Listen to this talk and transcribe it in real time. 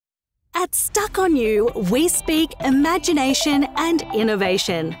At Stuck On You, we speak imagination and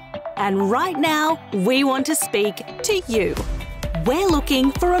innovation. And right now, we want to speak to you. We're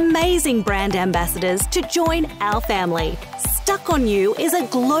looking for amazing brand ambassadors to join our family. Stuck On You is a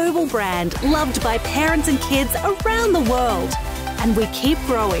global brand loved by parents and kids around the world. And we keep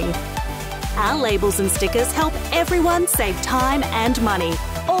growing. Our labels and stickers help everyone save time and money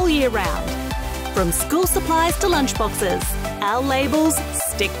all year round. From school supplies to lunchboxes, our labels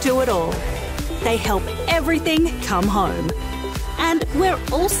stick to it all. They help everything come home. And we're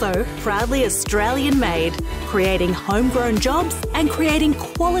also proudly Australian-made, creating homegrown jobs and creating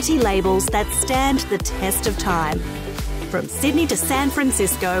quality labels that stand the test of time. From Sydney to San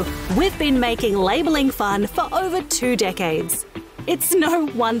Francisco, we've been making labelling fun for over 2 decades. It's no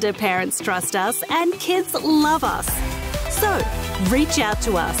wonder parents trust us and kids love us. So, reach out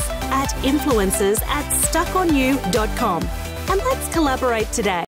to us at influencers@stuckonyou.com and let's collaborate today.